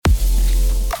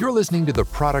You're listening to the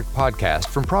Product Podcast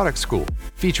from Product School,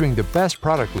 featuring the best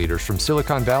product leaders from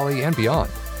Silicon Valley and beyond.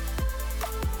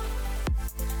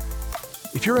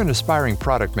 If you're an aspiring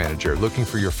product manager looking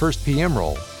for your first PM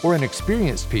role, or an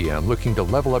experienced PM looking to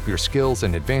level up your skills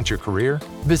and advance your career,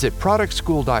 visit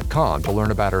productschool.com to learn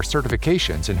about our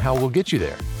certifications and how we'll get you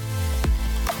there.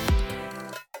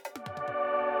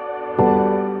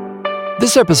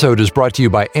 This episode is brought to you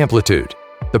by Amplitude,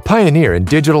 the pioneer in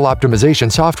digital optimization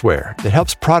software that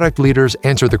helps product leaders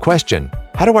answer the question,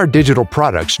 how do our digital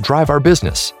products drive our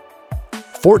business?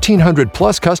 1,400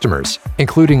 plus customers,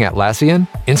 including Atlassian,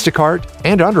 Instacart,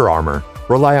 and Under Armour,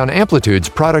 rely on Amplitude's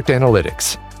product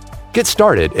analytics. Get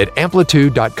started at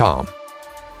amplitude.com.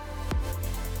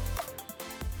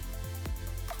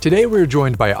 Today we're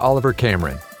joined by Oliver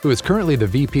Cameron, who is currently the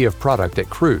VP of Product at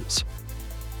Cruise.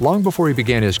 Long before he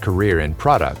began his career in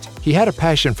product, he had a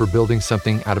passion for building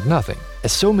something out of nothing,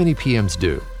 as so many PMs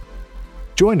do.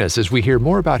 Join us as we hear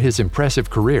more about his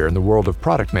impressive career in the world of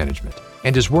product management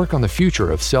and his work on the future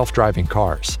of self-driving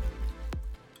cars.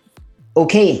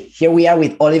 Okay, here we are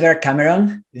with Oliver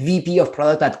Cameron, VP of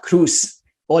Product at Cruise.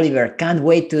 Oliver, can't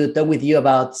wait to talk with you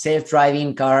about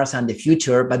self-driving cars and the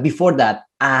future. But before that,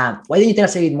 why don't you tell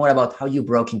us a bit more about how you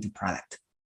broke into product?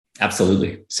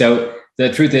 Absolutely. So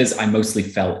the truth is, I mostly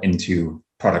fell into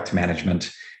product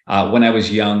management. When I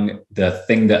was young, the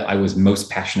thing that I was most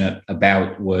passionate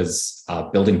about was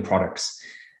building products.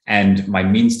 And my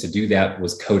means to do that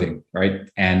was coding, right?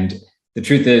 And the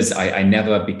truth is, I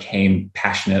never became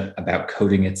passionate about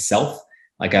coding itself.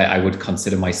 Like I would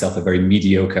consider myself a very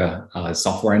mediocre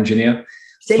software engineer.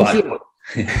 Same here.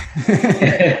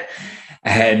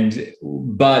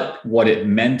 But what it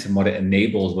meant and what it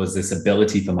enabled was this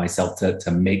ability for myself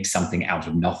to make something out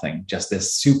of nothing, just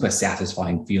this super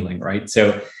satisfying feeling, right?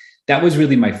 So that was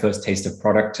really my first taste of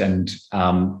product. And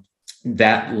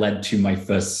that led to my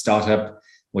first startup,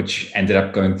 which ended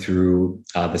up going through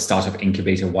the startup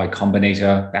incubator Y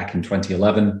Combinator back in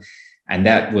 2011. And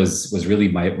that was really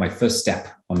my first step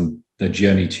on the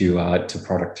journey to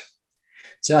product.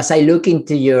 So as I look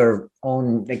into your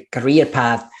own career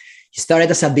path, you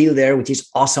started as a builder, which is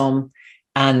awesome.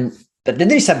 But then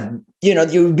there's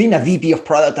you've been a VP of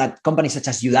product at companies such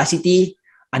as Udacity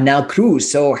and now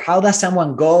Cruise. So how does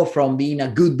someone go from being a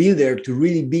good builder to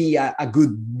really be a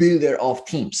good builder of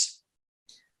teams?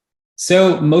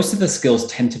 So most of the skills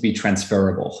tend to be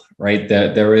transferable, right?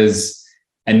 There is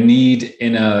a need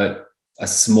in a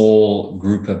small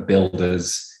group of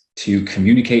builders to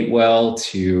communicate well,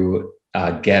 to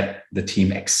get the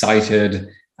team excited,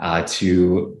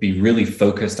 to be really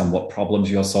focused on what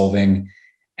problems you're solving.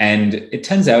 And it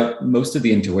turns out most of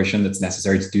the intuition that's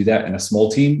necessary to do that in a small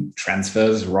team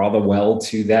transfers rather well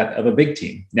to that of a big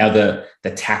team. Now, the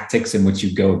tactics in which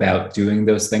you go about doing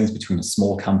those things between a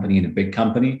small company and a big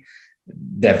company,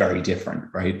 they're very different,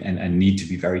 right? And need to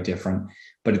be very different.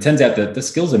 But it turns out that the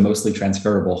skills are mostly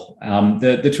transferable.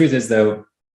 The truth is, though,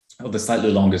 the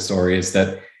slightly longer story is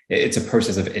that it's a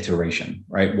process of iteration,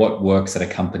 right? What works at a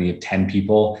company of 10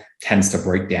 people tends to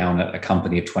break down at a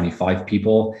company of 25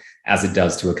 people, as it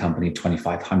does to a company of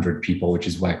 2,500 people, which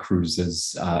is where Cruise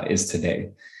is today.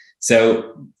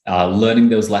 So learning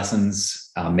those lessons,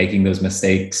 making those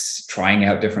mistakes, trying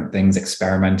out different things,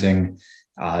 experimenting,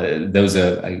 those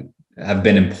have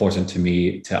been important to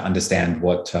me to understand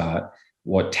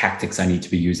what tactics I need to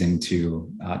be using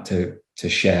to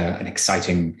share an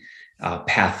exciting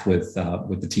path with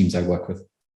the teams I work with.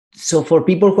 So for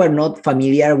people who are not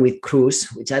familiar with Cruise,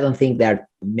 which I don't think there are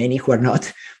many who are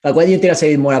not, but why don't you tell us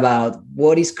a bit more about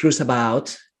what is Cruise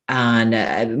about?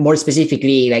 And more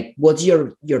specifically, like what's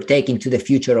your take into the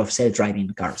future of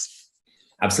self-driving cars?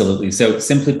 Absolutely. So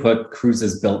simply put, Cruise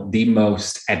has built the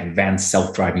most advanced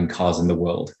self-driving cars in the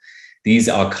world. These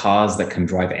are cars that can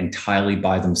drive entirely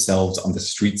by themselves on the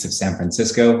streets of San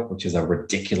Francisco, which is a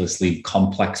ridiculously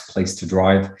complex place to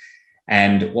drive.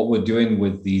 And what we're doing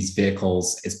with these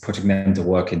vehicles is putting them to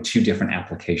work in two different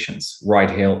applications,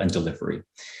 ride-hail and delivery.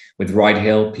 With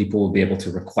ride-hail, people will be able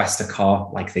to request a car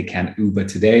like they can Uber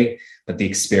today, but the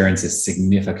experience is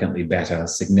significantly better,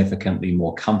 significantly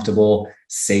more comfortable,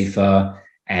 safer,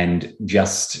 and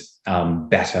just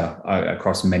better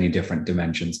across many different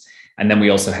dimensions. And then we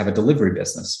also have a delivery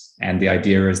business. And the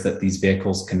idea is that these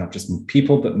vehicles can not just move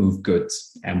people, but move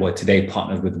goods. And we're today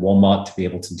partnered with Walmart to be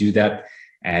able to do that.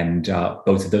 And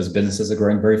both of those businesses are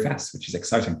growing very fast, which is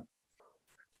exciting.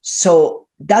 So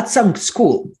that sounds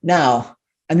cool. Now,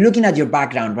 I'm looking at your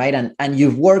background, right? And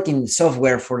you've worked in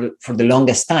software for the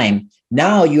longest time.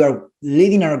 Now you are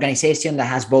leading an organization that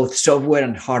has both software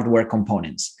and hardware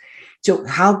components. So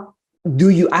how do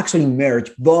you actually merge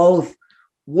both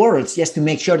worlds just to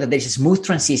make sure that there's a smooth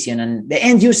transition, and the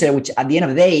end user, which at the end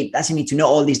of the day doesn't need to know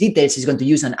all these details, is going to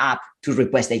use an app to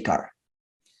request a car?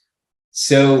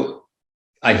 So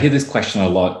I hear this question a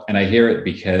lot, and I hear it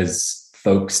because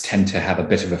folks tend to have a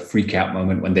bit of a freak out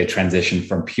moment when they transition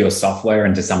from pure software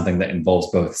into something that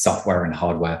involves both software and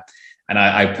hardware. And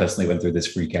I personally went through this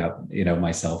freak out,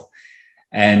 myself.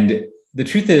 And the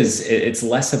truth is, it's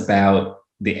less about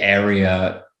the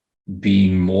area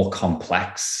being more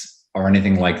complex or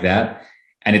anything like that.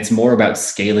 And it's more about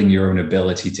scaling your own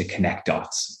ability to connect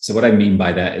dots. So what I mean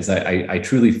by that is I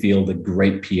truly feel the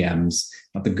great PMs,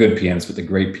 not the good PMs, but the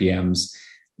great PMs,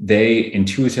 they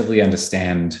intuitively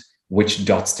understand which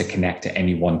dots to connect at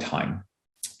any one time.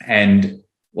 And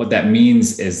what that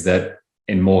means is that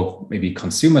in more maybe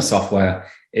consumer software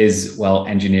is, well,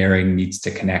 engineering needs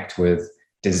to connect with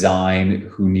design,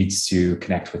 who needs to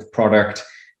connect with product,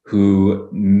 who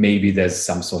maybe there's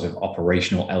some sort of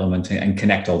operational element, and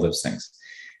connect all those things.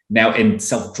 Now in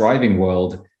self-driving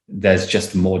world, there's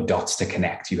just more dots to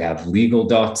connect. You have legal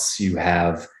dots, you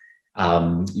have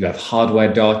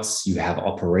hardware dots, you have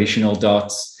operational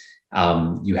dots,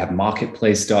 you have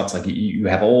marketplace dots. Like you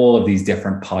have all of these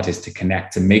different parties to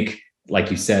connect to make,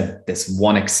 like you said, this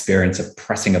one experience of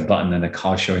pressing a button and a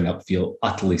car showing up feel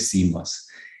utterly seamless.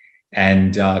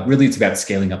 And really, it's about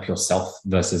scaling up yourself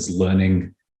versus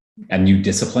learning a new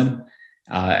discipline.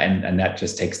 And that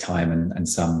just takes time and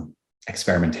some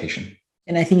experimentation.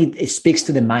 And I think it speaks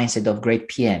to the mindset of great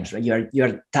PMs, right?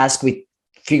 You're tasked with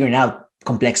figuring out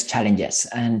complex challenges,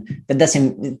 and that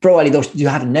doesn't, probably those you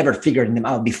have never figured them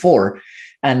out before,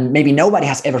 and maybe nobody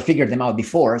has ever figured them out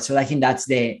before. So I think that's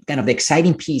the kind of the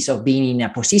exciting piece of being in a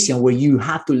position where you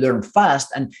have to learn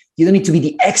fast, and you don't need to be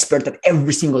the expert at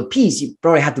every single piece. You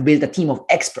probably have to build a team of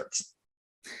experts.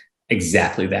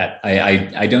 Exactly that.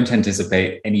 I don't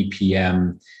anticipate any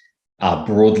PM,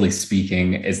 broadly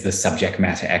speaking, is the subject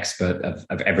matter expert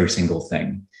of every single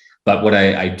thing. But what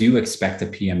I do expect a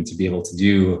PM to be able to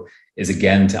do is,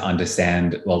 again, to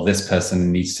understand, well, this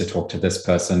person needs to talk to this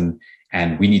person,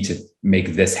 and we need to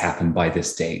make this happen by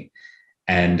this date.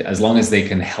 And as long as they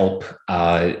can help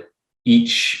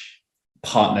each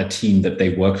partner team that they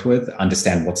worked with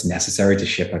understand what's necessary to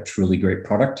ship a truly great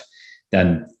product,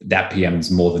 then that PM is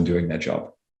more than doing their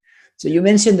job. So you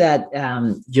mentioned that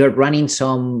you're running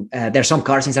there's some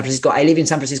cars in San Francisco. I live in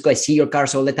San Francisco. I see your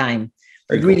cars all the time.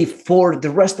 Very really cool. For the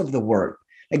rest of the world,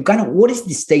 like kind of what is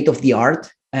the state of the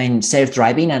art in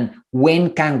self-driving, and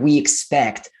when can we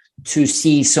expect to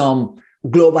see some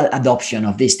global adoption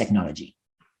of this technology?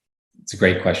 It's a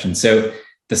great question. So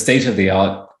the state of the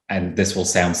art, and this will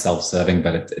sound self-serving,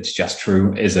 but it's just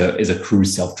true, is a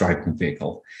cruise self-driving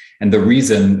vehicle. And the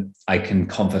reason I can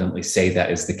confidently say that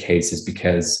is the case is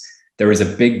because there is a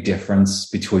big difference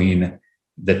between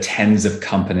the tens of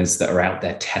companies that are out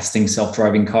there testing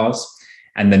self-driving cars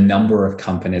and the number of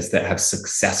companies that have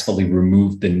successfully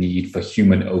removed the need for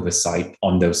human oversight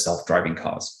on those self-driving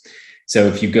cars. So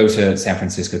if you go to San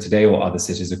Francisco today or other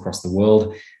cities across the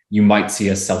world, you might see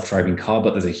a self-driving car,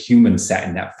 but there's a human sat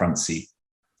in that front seat.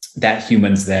 That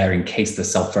human's there in case the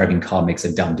self-driving car makes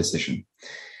a dumb decision.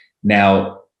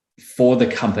 Now, for the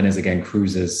companies, again,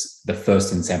 Cruise, the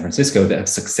first in San Francisco that have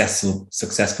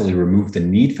successfully removed the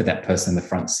need for that person in the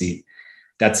front seat,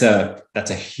 that's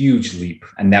a huge leap,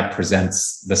 and that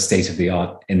presents the state of the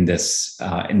art in this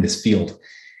field.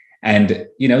 And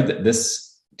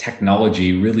this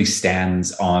technology really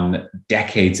stands on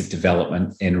decades of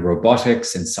development in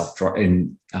robotics,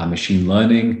 in machine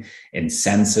learning, in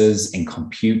sensors, in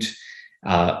compute,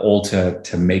 all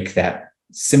to make that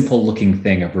simple looking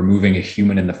thing of removing a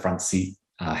human in the front seat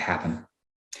happen.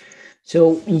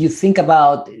 So you think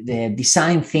about the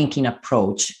design thinking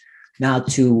approach now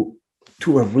to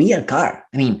a real car.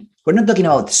 I mean, we're not talking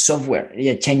about software,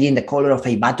 changing the color of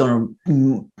a button,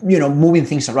 or moving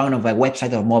things around of a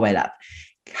website or mobile app.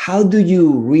 How do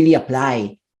you really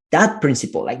apply that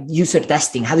principle, like user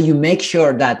testing? How do you make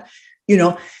sure that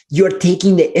you're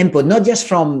taking the input not just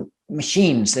from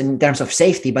machines in terms of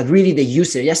safety, but really the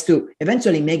user, just to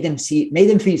eventually make them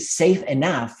feel safe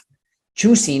enough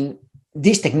choosing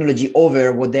this technology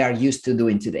over what they are used to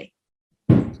doing today?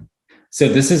 So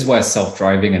this is where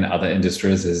self-driving in other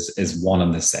industries is one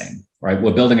and the same, right?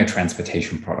 We're building a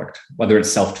transportation product, whether it's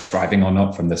self-driving or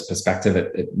not. From this perspective,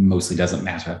 it mostly doesn't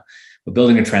matter. We're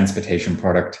building a transportation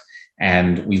product,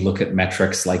 and we look at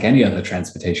metrics like any other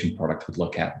transportation product would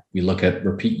look at. We look at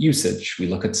repeat usage. We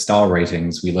look at star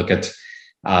ratings. We look at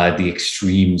the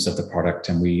extremes of the product,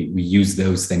 and we use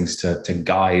those things to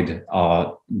guide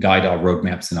our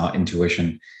roadmaps and our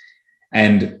intuition.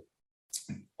 And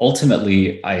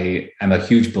ultimately, I am a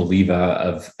huge believer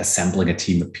of assembling a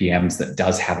team of PMs that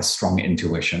does have a strong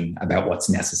intuition about what's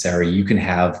necessary. You can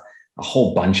have a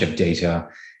whole bunch of data,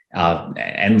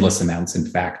 endless amounts, in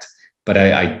fact, but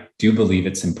I do believe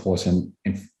it's important,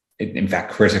 in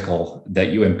fact, critical,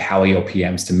 that you empower your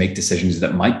PMs to make decisions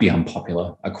that might be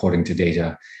unpopular according to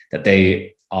data, that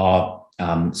they are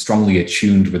strongly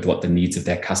attuned with what the needs of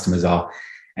their customers are.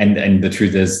 And the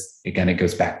truth is, again, it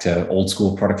goes back to old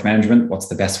school product management. What's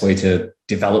the best way to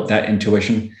develop that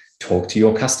intuition? Talk to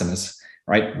your customers,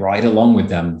 right? Ride along with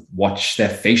them, watch their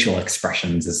facial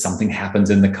expressions as something happens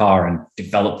in the car, and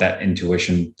develop that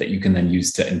intuition that you can then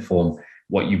use to inform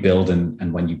what you build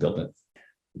and when you build it.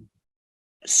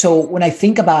 So when I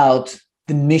think about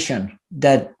the mission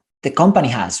that the company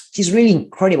has, which is really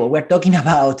incredible, we're talking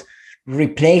about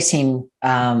replacing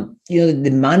the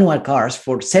manual cars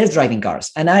for self-driving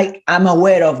cars. And I'm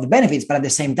aware of the benefits, but at the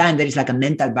same time, there is like a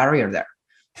mental barrier there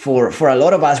for a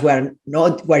lot of us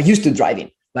we're used to driving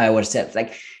by ourselves.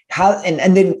 Like how,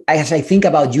 and then as I think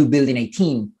about you building a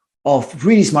team of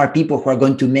really smart people who are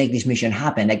going to make this mission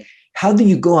happen, like how do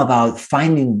you go about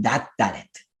finding that talent?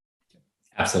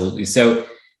 Absolutely. So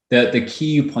the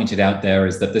key you pointed out there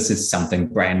is that this is something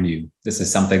brand new. This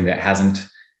is something that hasn't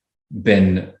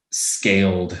been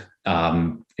scaled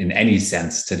in any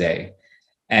sense today.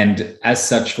 And as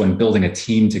such, when building a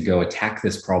team to go attack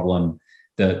this problem,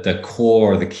 the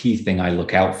core, the key thing I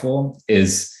look out for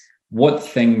is, what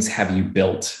things have you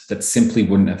built that simply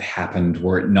wouldn't have happened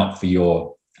were it not for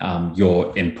your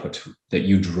input that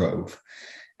you drove?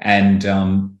 And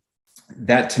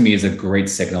that to me is a great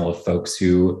signal of folks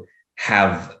who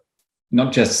have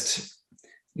not just,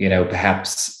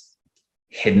 perhaps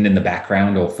hidden in the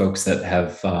background, or folks that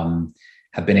have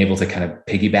been able to kind of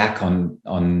piggyback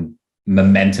on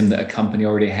momentum that a company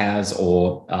already has,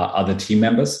 or other team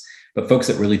members, but folks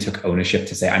that really took ownership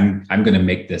to say, I'm going to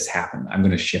make this happen. I'm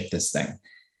going to ship this thing.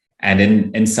 And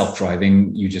in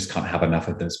self-driving, you just can't have enough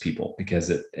of those people, because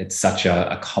it's such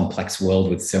a complex world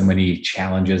with so many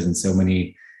challenges and so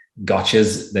many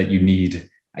gotchas that you need,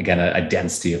 again, a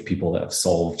density of people that have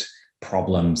solved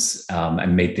problems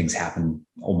and made things happen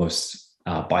almost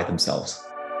by themselves.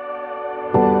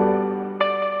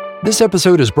 This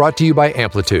episode is brought to you by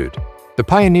Amplitude, the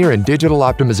pioneer in digital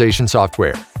optimization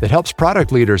software that helps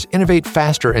product leaders innovate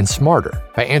faster and smarter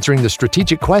by answering the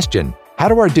strategic question, how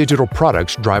do our digital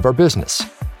products drive our business?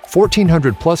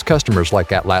 1,400 plus customers like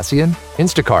Atlassian,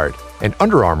 Instacart, and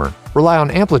Under Armour rely on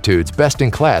Amplitude's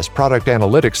best-in-class product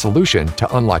analytics solution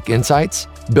to unlock insights,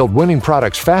 build winning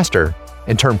products faster,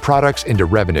 and turn products into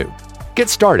revenue. Get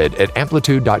started at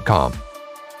amplitude.com.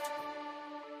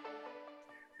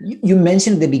 You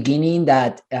mentioned at the beginning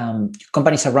that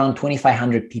companies around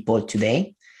 2,500 people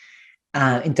today.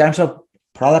 In terms of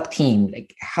product team,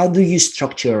 like how do you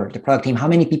structure the product team? How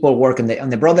many people work on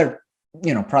the broader,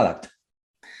 product?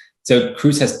 So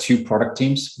Cruise has two product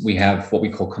teams. We have what we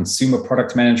call consumer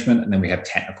product management, and then we have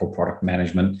technical product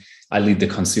management. I lead the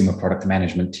consumer product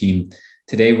management team.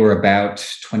 Today, we're about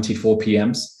 24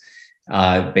 PMs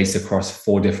based across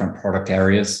 4 different product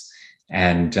areas.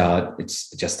 And it's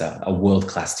just a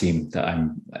world-class team that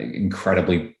I'm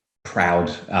incredibly proud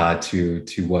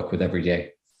to work with every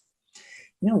day.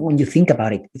 When you think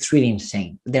about it, it's really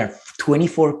insane. There are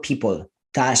 24 people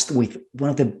tasked with one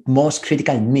of the most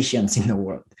critical missions in the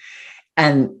world.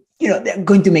 And, they're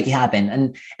going to make it happen.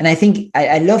 And I think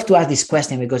I love to ask this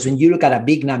question, because when you look at a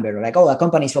big number, like, a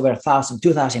company is over 1,000,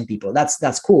 2,000 people,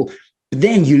 that's cool. But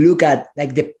then you look at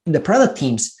like the product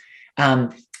teams,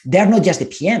 they're not just the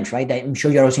PMs, right? I'm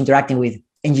sure you're also interacting with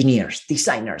engineers,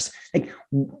 designers. Like,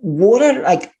 what are,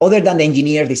 like, other than the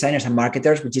engineers, designers, and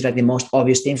marketers, which is like the most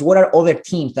obvious teams, what are other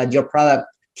teams that your product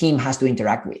team has to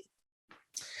interact with?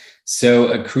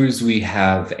 So at Cruise, we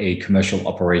have a commercial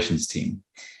operations team,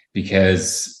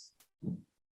 because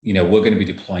we're going to be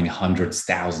deploying hundreds,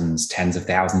 thousands, tens of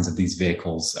thousands of these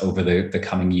vehicles over the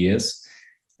coming years.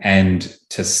 And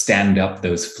to stand up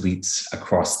those fleets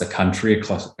across the country,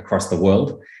 across the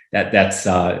world, that's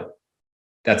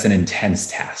an intense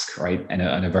task, right? And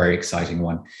a very exciting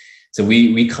one. So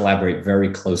we collaborate very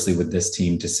closely with this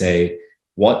team to say,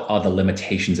 what are the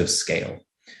limitations of scale?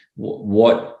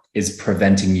 What is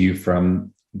preventing you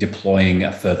from deploying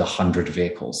a further 100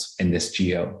 vehicles in this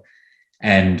geo?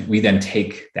 And we then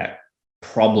take that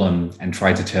problem and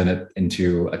try to turn it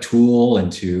into a tool,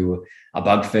 into a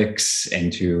bug fix,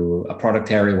 into a product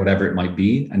area, whatever it might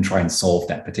be, and try and solve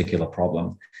that particular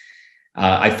problem.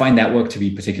 I find that work to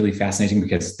be particularly fascinating,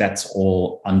 because that's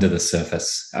all under the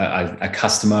surface. A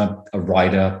customer, a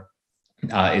rider,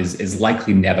 is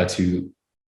likely never to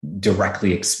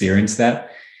directly experience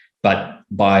that. But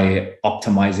by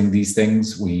optimizing these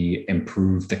things, we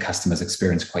improve the customer's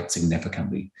experience quite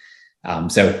significantly.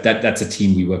 So that's a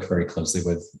team we work very closely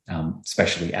with,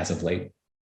 especially as of late.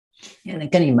 And I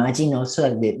can imagine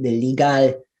also the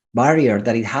legal barrier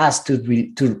that it has to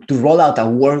roll out a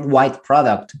worldwide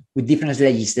product with different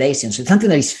legislation. So it's something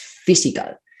that is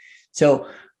physical. So,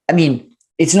 I mean,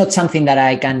 it's not something that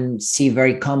I can see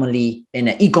very commonly in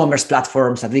e-commerce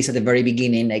platforms, at least at the very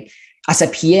beginning. Like as a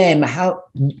PM, how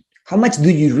much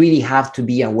do you really have to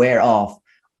be aware of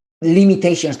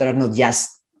limitations that are not just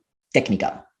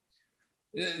technical?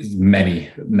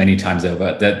 Many times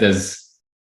over.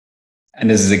 And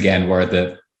this is again where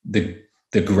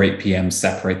the great PMs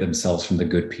separate themselves from the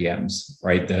good PMs,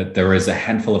 right? There is a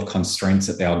handful of constraints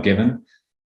that they are given.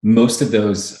 Most of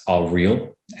those are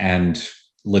real and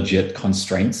legit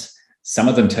constraints. Some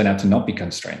of them turn out to not be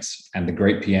constraints. And the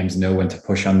great PMs know when to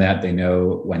push on that. They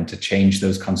know when to change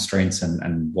those constraints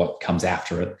and what comes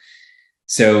after it.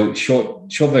 So short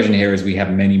version here is we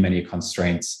have many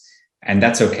constraints, and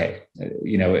that's okay.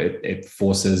 It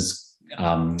forces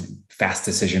fast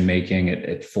decision making.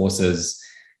 It forces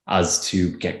us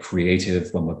to get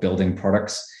creative when we're building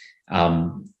products.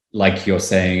 Like you're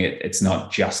saying, it's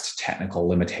not just technical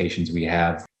limitations we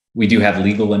have. We do have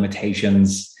legal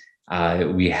limitations.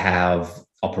 We have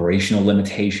operational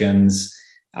limitations.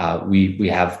 We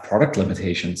have product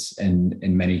limitations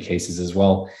in many cases as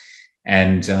well.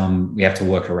 And we have to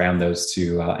work around those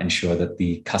to ensure that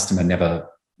the customer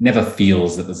never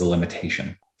feels that there's a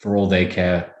limitation. For all they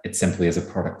care, it simply is a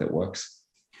product that works.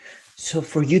 So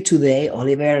for you today,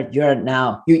 Oliver, you're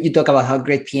now, you talk about how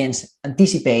great PMs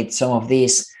anticipate some of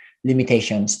these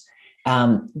limitations.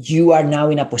 You are now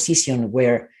in a position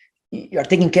where you're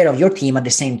taking care of your team at the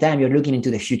same time you're looking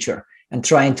into the future and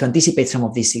trying to anticipate some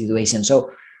of these situations.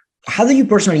 So how do you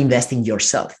personally invest in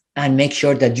yourself and make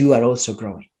sure that you are also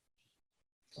growing?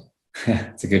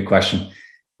 It's a good question.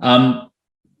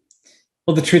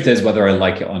 Well, the truth is, whether I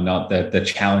like it or not, the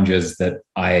challenges that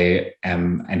I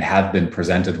am and have been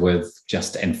presented with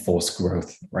just enforce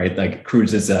growth, right? Like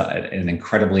Cruise is an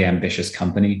incredibly ambitious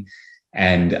company,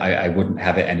 and I wouldn't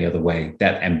have it any other way.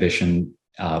 That ambition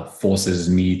forces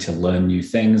me to learn new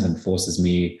things and forces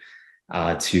me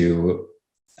to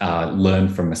learn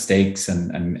from mistakes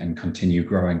and continue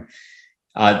growing.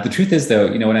 The truth is,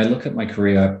 though, when I look at my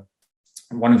career,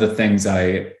 one of the things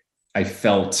I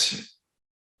felt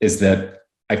is that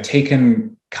I've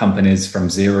taken companies from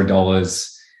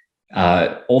 $0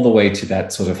 all the way to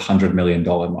that sort of $100 million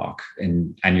mark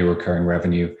in annual recurring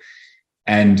revenue.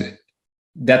 And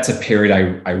that's a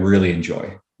period I really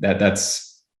enjoy.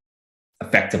 That's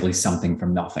effectively something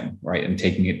from nothing, right? And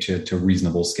taking it to a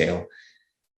reasonable scale.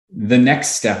 The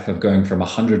next step of going from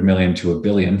 100 million to $1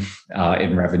 billion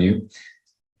in revenue,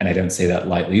 and I don't say that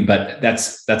lightly, but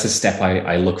that's a step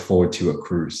I look forward to at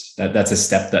Cruise. That's a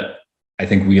step that I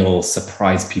think we'll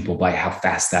surprise people by how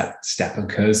fast that step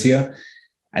occurs here.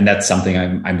 And that's something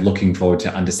I'm looking forward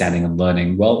to understanding and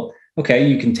learning. Well, okay,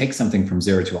 you can take something from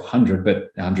 0 to 100, but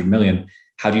 100 million,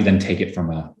 how do you then take it from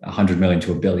 100 million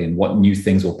to $1 billion? What new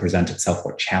things will present itself?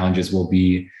 What challenges will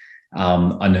be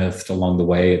unearthed along the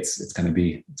way? It's going to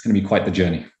be quite the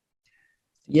journey.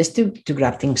 Just to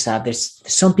wrap things up, there's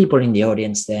some people in the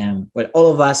audience.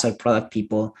 All of us are product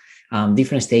people,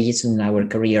 different stages in our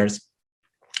careers.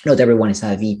 Not everyone is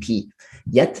a VP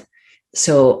yet.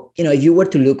 So, if you were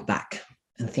to look back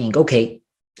and think, okay,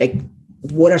 like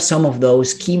what are some of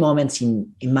those key moments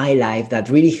in my life that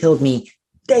really helped me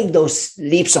take those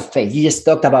leaps of faith? You just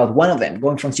talked about one of them.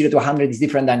 Going from 0 to 100 is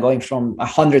different than going from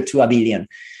 100 to $1 billion.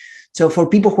 So for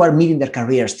people who are meeting their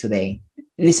careers today,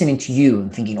 listening to you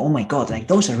and thinking, oh my God, like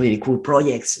those are really cool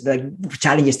projects, like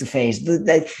challenges to face.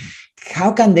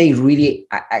 How can they really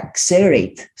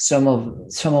accelerate some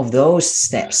of those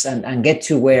steps and get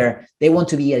to where they want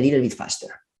to be a little bit faster?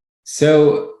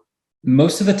 So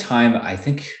most of the time, I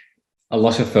think a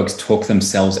lot of folks talk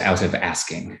themselves out of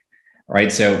asking,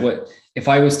 right? So if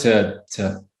I was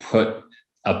to put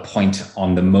a point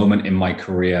on the moment in my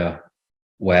career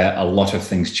where a lot of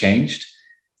things changed,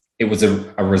 it was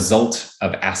a result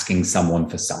of asking someone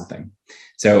for something.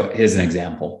 So here's an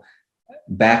example.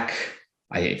 Back,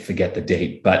 I forget the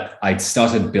date, but I'd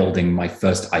started building my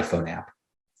first iPhone app.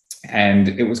 And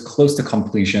it was close to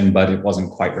completion, but it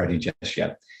wasn't quite ready just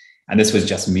yet. And this was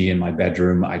just me in my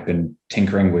bedroom. I'd been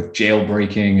tinkering with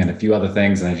jailbreaking and a few other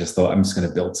things. And I just thought, I'm just going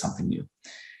to build something new.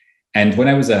 And when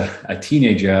I was a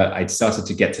teenager, I'd started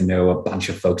to get to know a bunch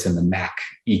of folks in the Mac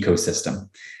ecosystem.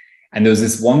 And there was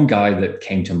this one guy that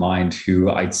came to mind who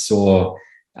I saw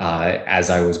as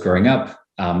I was growing up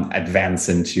advance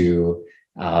into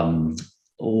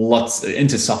lots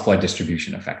into software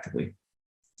distribution effectively.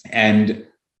 And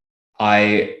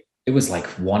it was like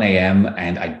 1 a.m.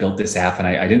 and I built this app and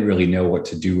I didn't really know what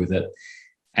to do with it.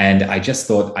 And I just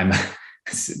thought,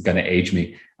 it's going to age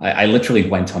me. I literally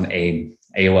went on AIM,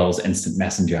 AOL's Instant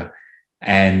Messenger.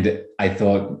 And I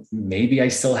thought, maybe I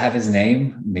still have his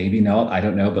name, maybe not, I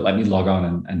don't know, but let me log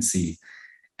on and see.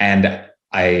 And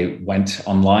I went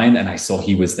online and I saw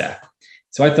he was there.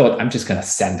 So I thought, I'm just going to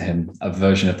send him a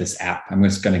version of this app. I'm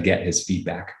just going to get his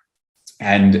feedback.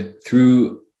 And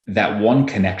through that one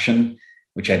connection,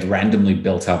 which I'd randomly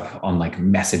built up on like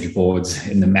message boards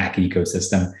in the Mac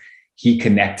ecosystem, he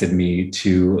connected me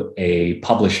to a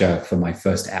publisher for my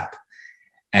first app.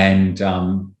 And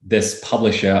this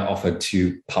publisher offered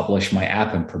to publish my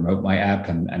app and promote my app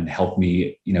and help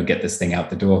me, get this thing out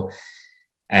the door.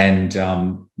 And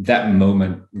that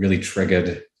moment really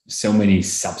triggered so many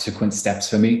subsequent steps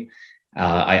for me.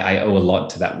 I owe a lot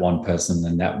to that one person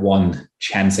and that one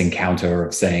chance encounter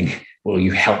of saying, will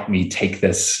you help me take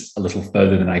this a little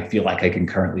further than I feel like I can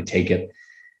currently take it?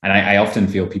 And I often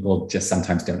feel people just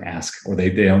sometimes don't ask, or they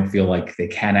don't feel like they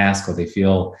can ask, or they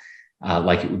feel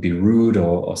like it would be rude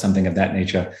or something of that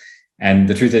nature. And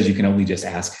the truth is, you can only just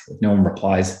ask. If no one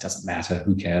replies, it doesn't matter,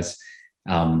 who cares?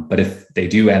 But if they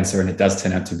do answer and it does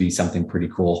turn out to be something pretty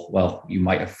cool, well, you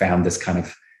might have found this kind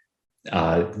of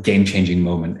game-changing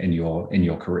moment in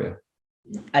your career.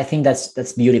 I think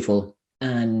that's beautiful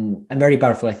and very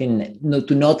powerful. I think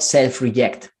to not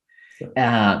self-reject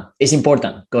is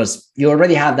important because you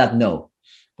already have that no.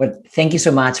 But thank you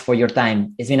so much for your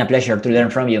time. It's been a pleasure to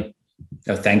learn from you.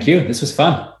 Oh, thank you. This was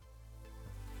fun.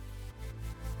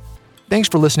 Thanks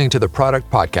for listening to the Product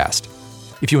Podcast.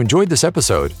 If you enjoyed this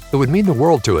episode, it would mean the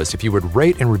world to us if you would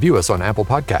rate and review us on Apple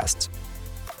Podcasts.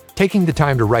 Taking the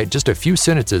time to write just a few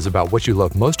sentences about what you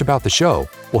love most about the show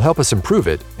will help us improve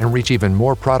it and reach even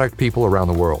more product people around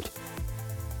the world.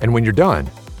 And when you're done,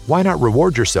 why not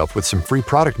reward yourself with some free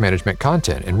product management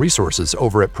content and resources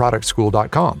over at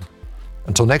productschool.com?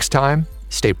 Until next time,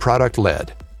 stay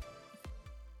product-led.